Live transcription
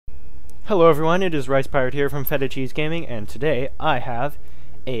Hello everyone, it is RicePirate here from FetaCheeseGaming, and today I have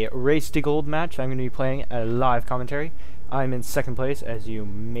a Race to Gold match. I'm going to be playing a live commentary. I'm in second place, as you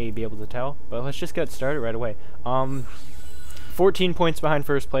may be able to tell, but let's just get started right away. 14 points behind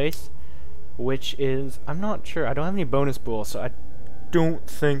first place, which is, I'm not sure, I don't have any bonus pools, so I don't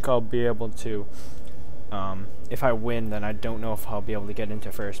think I'll be able to, if I win, then I don't know if I'll be able to get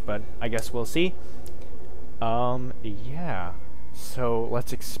into first, but I guess we'll see. Yeah. So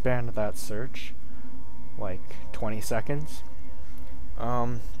let's expand that search, like 20 seconds.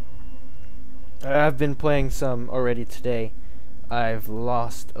 I've been playing some already today. I've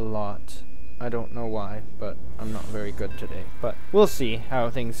lost a lot. I don't know why, but I'm not very good today. But we'll see how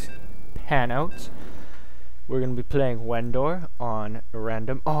things pan out. We're going to be playing Wendor on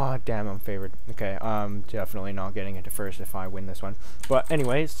random. Oh, damn, I'm favored. Okay, I'm definitely not getting into first if I win this one. But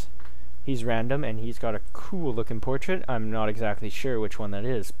anyways, he's random, and he's got a cool-looking portrait. I'm not exactly sure which one that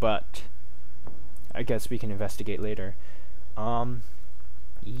is, but I guess we can investigate later.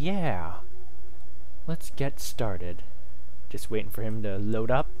 Yeah. Let's get started. Just waiting for him to load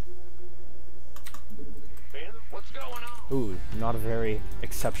up. What's going on? Ooh, not a very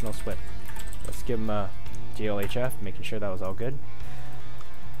exceptional split. Let's give him a DLHF, making sure that was all good.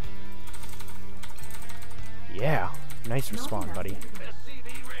 Yeah, nice respawn, buddy.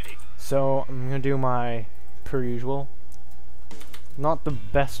 So, I'm going to do my, per usual, not the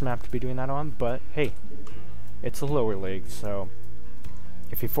best map to be doing that on, but hey, it's a lower league, so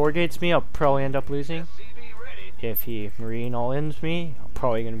if he 4-gates me, I'll probably end up losing. If he marine all-ins me, I'm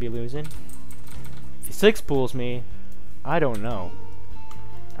probably going to be losing. If he 6-pools me, I don't know.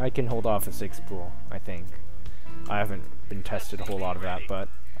 I can hold off a 6-pool, I think. I haven't been tested a whole lot of that, but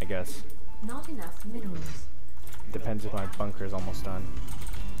I guess. Not enough minerals. Depends if my bunker is almost done.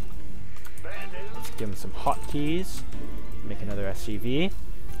 Let's give him some hotkeys. Make another SCV.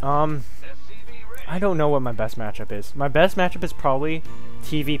 I don't know what my best matchup is. My best matchup is probably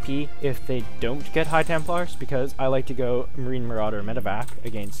TVP if they don't get High Templars, because I like to go Marine Marauder Medevac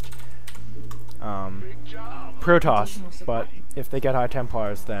against Protoss, but if they get High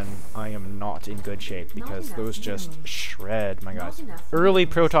Templars, then I am not in good shape, because those just shred my guys. Early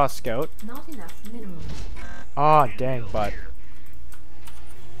Protoss Scout. Not enough minerals. Ah, dang, but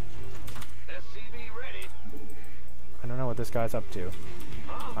I don't know what this guy's up to.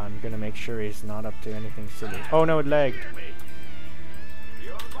 I'm gonna make sure he's not up to anything silly. Oh no, it lagged.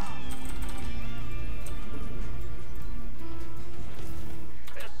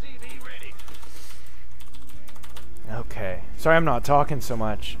 Okay. Sorry I'm not talking so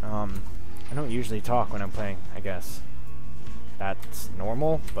much. I don't usually talk when I'm playing, I guess. That's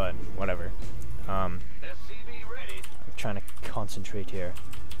normal, but whatever. I'm trying to concentrate here.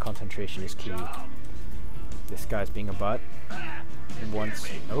 Concentration is key. This guy's being a butt. Once,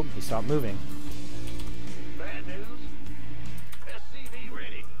 oh, he stopped moving.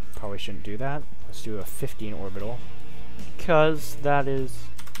 Probably shouldn't do that. Let's do a 15 orbital, because that is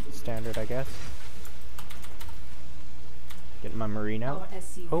standard, I guess. Getting my marine out.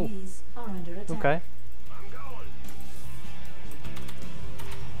 Oh, okay.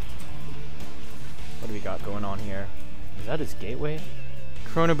 What do we got going on here? Is that his gateway?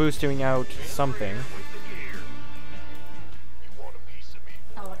 Chrono boosting out something.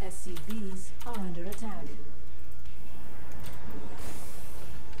 Our SCVs are under attack.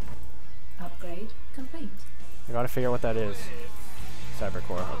 Upgrade complete. I gotta figure out what that is.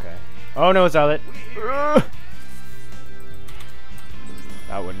 Cybercore, okay. Oh no, Zealot!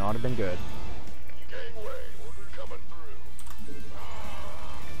 That would not have been good.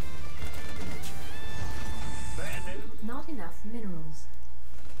 Not enough minerals.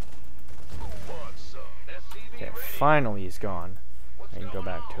 Okay, finally he's gone. I can go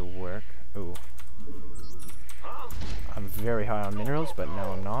back to work. Ooh. I'm very high on minerals, but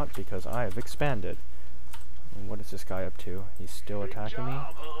no I'm not, because I have expanded. What is this guy up to? He's still attacking me?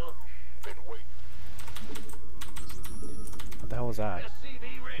 What the hell was that?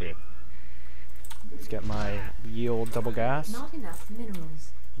 Weird. Let's get my yield double gas. Not enough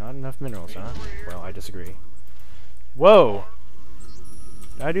minerals. Not enough minerals, huh? Well, I disagree. Whoa!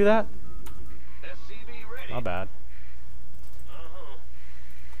 Did I do that? Not bad.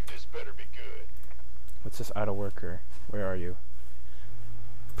 This better be good. What's this idle worker? Where are you?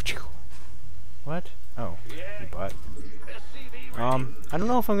 What? Oh, you butt. I don't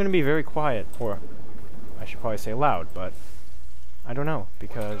know if I'm gonna be very quiet, or I should probably say loud, but I don't know,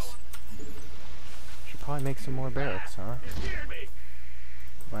 because I should probably make some more barracks, huh?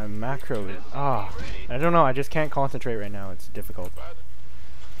 My macro is, I don't know, I just can't concentrate right now, it's difficult.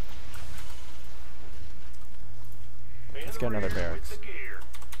 Let's get another barracks.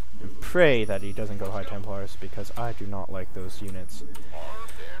 pray that he doesn't go High Templars because I do not like those units.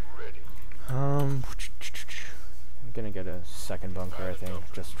 I'm gonna get a second bunker, I think,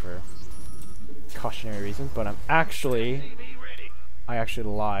 just for cautionary reasons, but I actually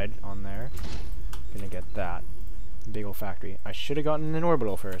lied on there. Gonna get that big ol' factory. I should have gotten an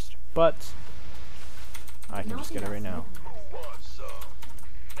orbital first, but I can just get it right now.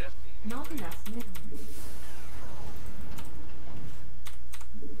 Not enough minerals.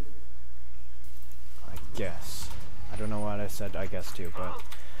 I guess. I don't know what I said I guess to, but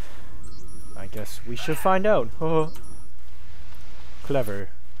I guess we should find out. Oh, clever,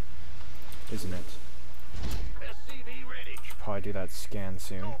 isn't it? Should probably do that scan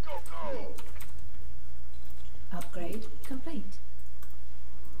soon. Upgrade complete.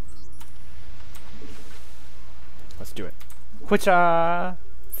 Let's do it. Quicha!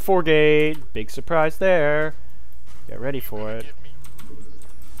 4-gate! Big surprise there. Get ready for it.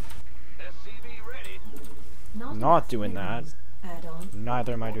 Not doing that. Add on.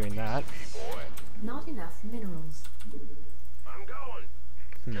 Neither am I doing that. Not enough minerals.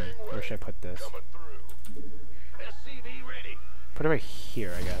 Where should I put this? Put it right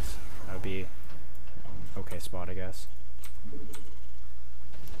here, I guess. That would be okay spot, I guess.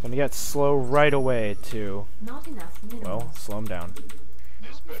 Gonna get slow right away too. Not enough minerals. Well, slow him down.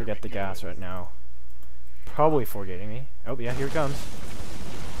 Forget the gas right now. Probably 4-gating me. Oh yeah, here it comes.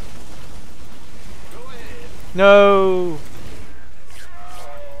 No!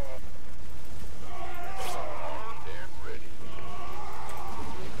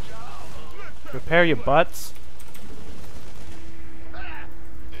 Prepare your butts.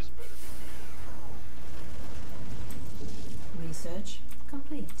 Research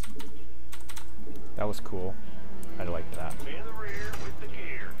complete. That was cool. I liked that.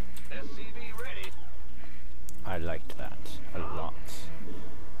 I liked that a lot.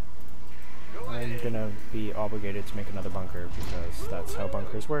 I'm gonna be obligated to make another bunker because that's how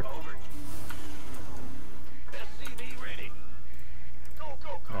bunkers work.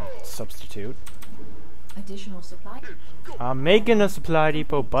 Substitute. Additional supply. I'm making a supply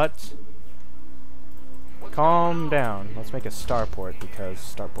depot, but calm down. Let's make a starport because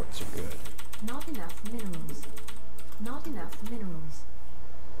starports are good. Not enough minerals. Not enough minerals.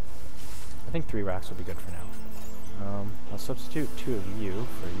 I think 3 racks will be good for now. I'll substitute 2 of you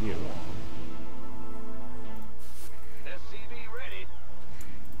for you.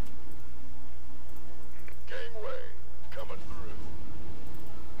 Gangway coming through.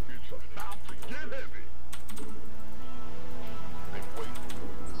 It's about to get heavy. Make way.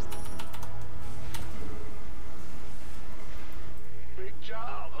 Big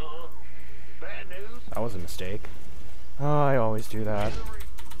job, huh? Bad news. That was a mistake. Oh, I always do that.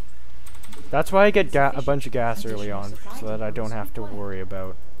 That's why I get a bunch of gas early on, so that I don't have to worry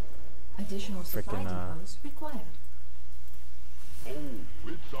about Additional supply depots required. Oh,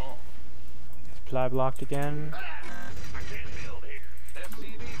 it's on. supply blocked again. I can't build here.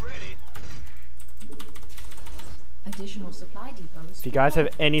 SCV ready. Additional supply depots. If you guys have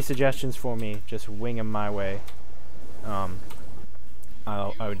any suggestions for me, just wing them my way.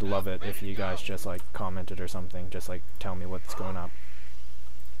 I would love it if you guys just like commented or something, just like tell me what's going up.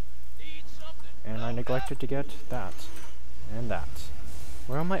 And I neglected to get that and that.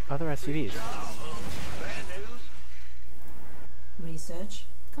 Where are my other SCVs? Research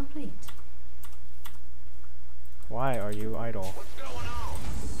complete. Why are you idle?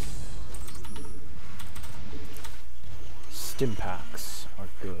 Stim packs are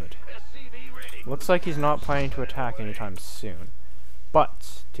good. Looks like he's not planning to attack anytime soon.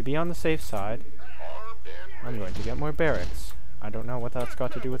 But, to be on the safe side, I'm going to get more barracks. I don't know what that's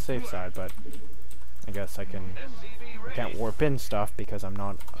got to do with safe side, but I guess I can't warp in stuff because I'm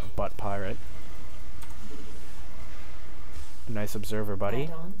not a butt pirate. Nice observer, buddy.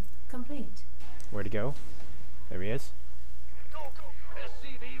 Add-on complete. Where'd he go? There he is.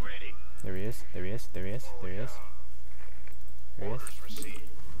 There he is. There he is. There he is. There he is. There he is.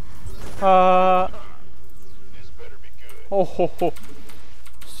 Oh ho ho.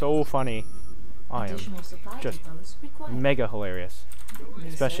 So funny. I am just mega hilarious.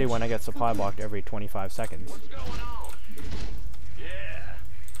 Especially when I get supply blocked every 25 seconds.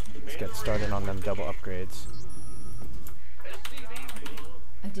 Let's get started on them double upgrades.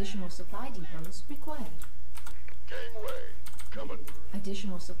 Additional supply depots required. Gangway coming.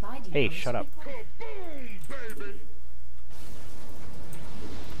 Additional supply depots. Hey, shut up. required. Boom, baby.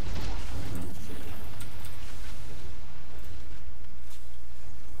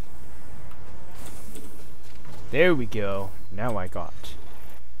 There we go. Now I got.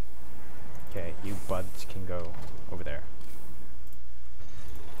 Okay, you buds can go over there.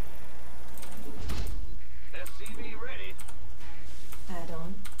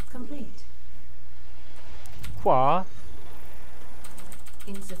 Quoi?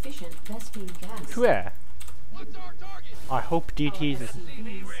 Insufficient Vespine gas. Where? What's our target? I hope Our DT's is...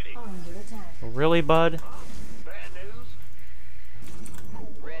 SCVs are under attack. Really, bud? Bad news.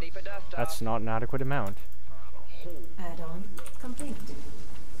 Ready for dust off. That's not an adequate amount. Add-on complete.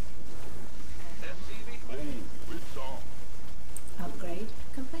 SCV. Oh, it's on. Upgrade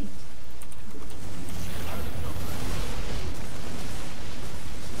complete.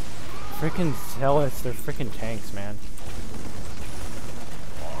 Frickin' zealots, they're frickin' tanks, man.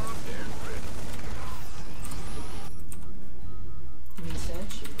 Armed and ready.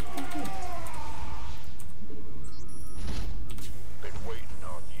 Research complete. Been waiting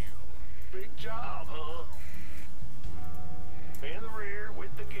on you. Big job, huh? In the rear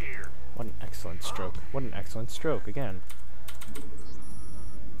with the gear. What an excellent stroke. What an excellent stroke, again.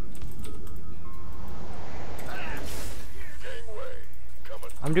 Gangway. Coming.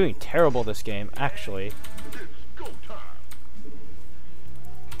 I'm doing terrible this game, actually. It's go time.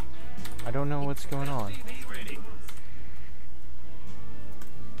 I don't know what's going on. SCV ready.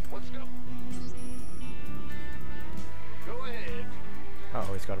 Let's go. Go ahead.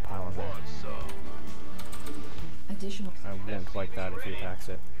 Uh-oh, he's got a pylon there. What's up? Additional I won't like that if he attacks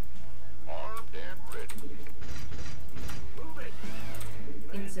it. Armed and ready. Move it.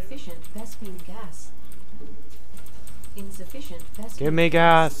 insufficient Vespine gas. Insufficient Vespine Give me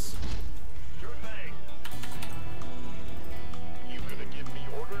gas! Sure thing. You gonna give me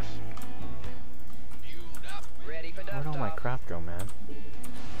orders? Fueled up. Ready for Where'd dust all my off. crap go, man?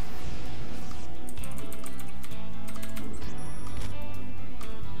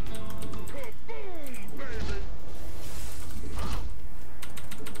 Kaboom, baby.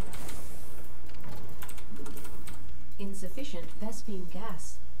 Insufficient Vespine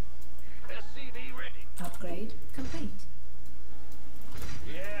gas. SCV ready. Upgrade complete.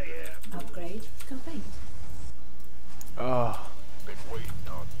 Yeah. Upgrade complete. Ugh. Been waiting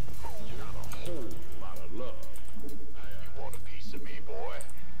on you. You got a whole lot of love. You want a piece of me, boy?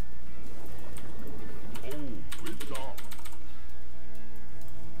 Oh, it's on.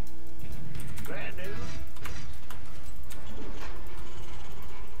 Bad news.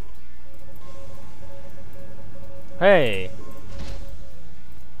 Hey!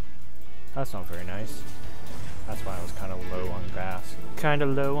 That's not very nice. That's why I was kind of low on gas. Kind of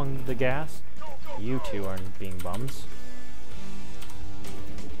low on the gas. You two aren't being bums.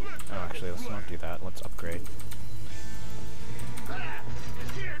 Oh, actually, let's not do that. Let's upgrade. Ah, you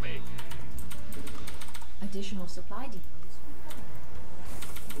scared me. Additional supply depots.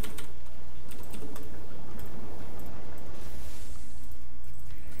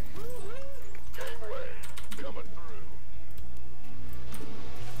 Gangway coming through.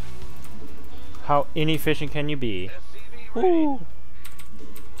 How inefficient can you be? SCV ready. Woo!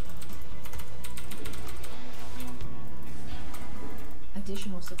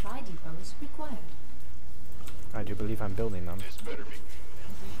 Additional supply depots required. I do believe I'm building them. This better be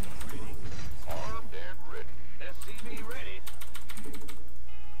ready. Armed and ready. SCV ready.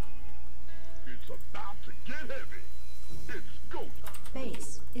 It's about to get heavy. It's go time.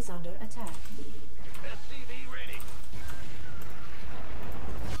 Base is under attack. SCV ready.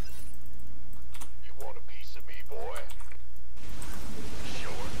 You want a piece of me, boy?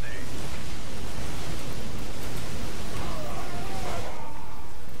 Sure thing.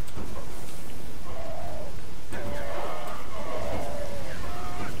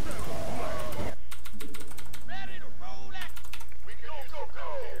 Ready to roll out. We can go.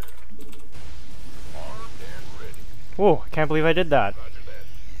 Armed and ready. Whoa, I can't believe I did that. Roger that.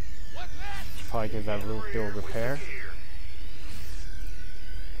 What's that? Should probably give that real bill repair. Here.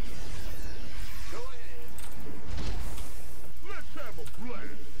 Go ahead. Let's have a blast.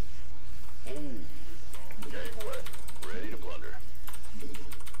 Oh, gangway. Ready to plunder.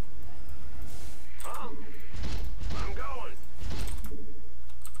 Huh? I'm going.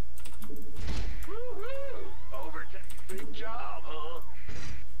 Woohoo! Overtake. Big job, huh?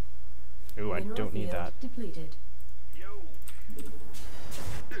 Ooh, I Mineral don't need field that. depleted. Yo.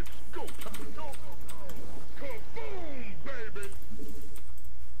 It's go time. Go, go, go. Kaboom, baby.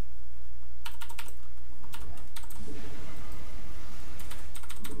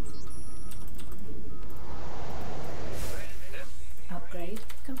 Upgrade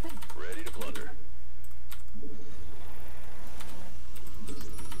complete. Ready to plunder.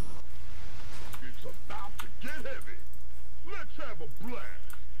 It's about to get heavy. Let's have a blast.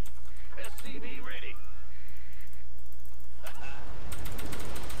 SCV ready.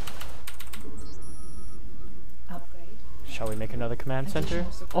 Upgrade. Shall we make another command center?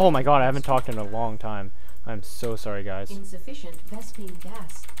 Oh my god, I haven't talked in a long time. I'm so sorry, guys. Insufficient Vespine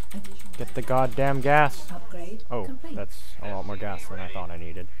gas. Additional Get the goddamn gas. upgrade Oh, complete. that's a lot more gas than I thought I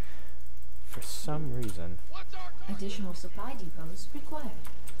needed. For some reason. Additional supply depots required.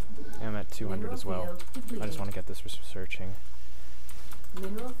 I'm at 200 Mineral as well. field depleted. I just want to get this researching.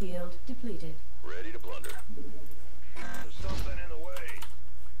 Mineral field depleted. Ready to plunder. There's something in the way.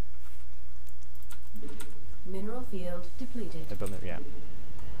 Mineral field depleted. The building, yeah.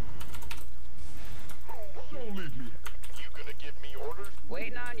 Don't leave me. You gonna give me orders?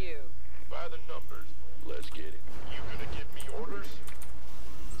 Waiting on you. By the numbers. Let's get it. You gonna give me orders?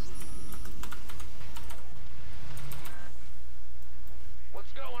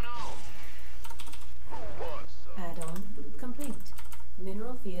 What's going on? Who wants some? Add-on complete.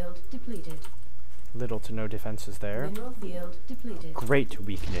 Mineral field depleted. Little to no defenses there. Mineral field depleted. Great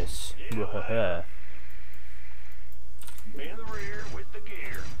weakness. Wahaha. In the rear with the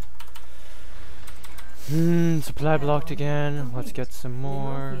gear. Supply blocked again. Let's get some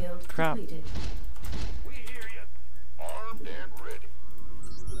more. Mineral field Crap. depleted. We hear you. Armed and ready.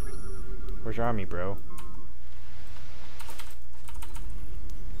 Where's your army, bro?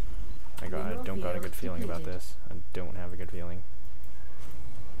 I don't got a good feeling about this. I don't have a good feeling.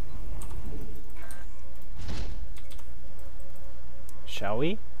 Shall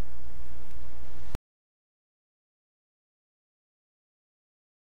we?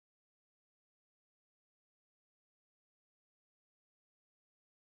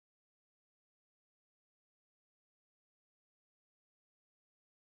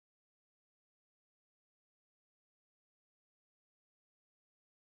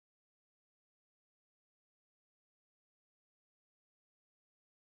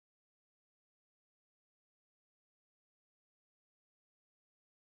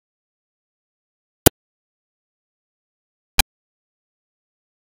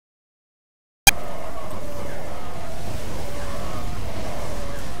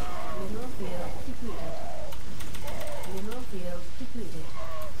 Mineral field depleted. Mineral field depleted.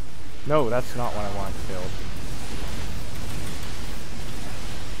 No, that's not what I wanted to build.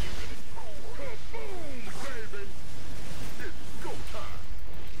 Kaboom, baby! It's go time.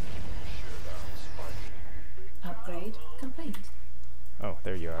 Upgrade complete. Oh,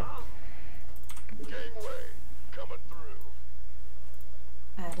 there you are. Gangway coming through.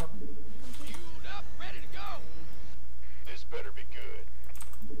 Add-on Fueled up, ready to go. This better be good.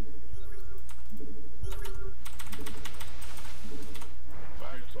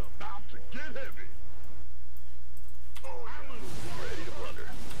 It's about to get heavy. Oh, yeah. Ready to plunder.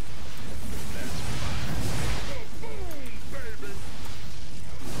 That's fine. Kaboom, baby!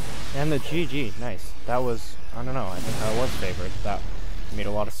 And the GG, nice. That was, I don't know, I think I was favored. That made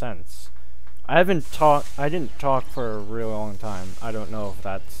a lot of sense. I didn't talk for a really long time. I don't know if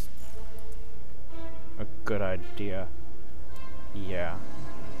that's a good idea. Yeah.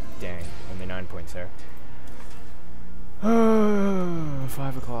 Dang, only 9 points there.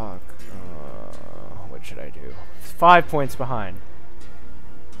 5 o'clock. What should I do? 5 points behind.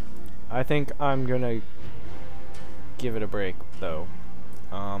 I think I'm gonna give it a break, though.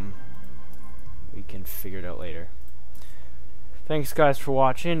 We can figure it out later. Thanks, guys, for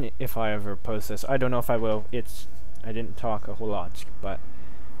watching. If I ever post this, I don't know if I will. I didn't talk a whole lot, but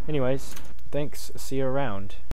anyways, thanks. See you around.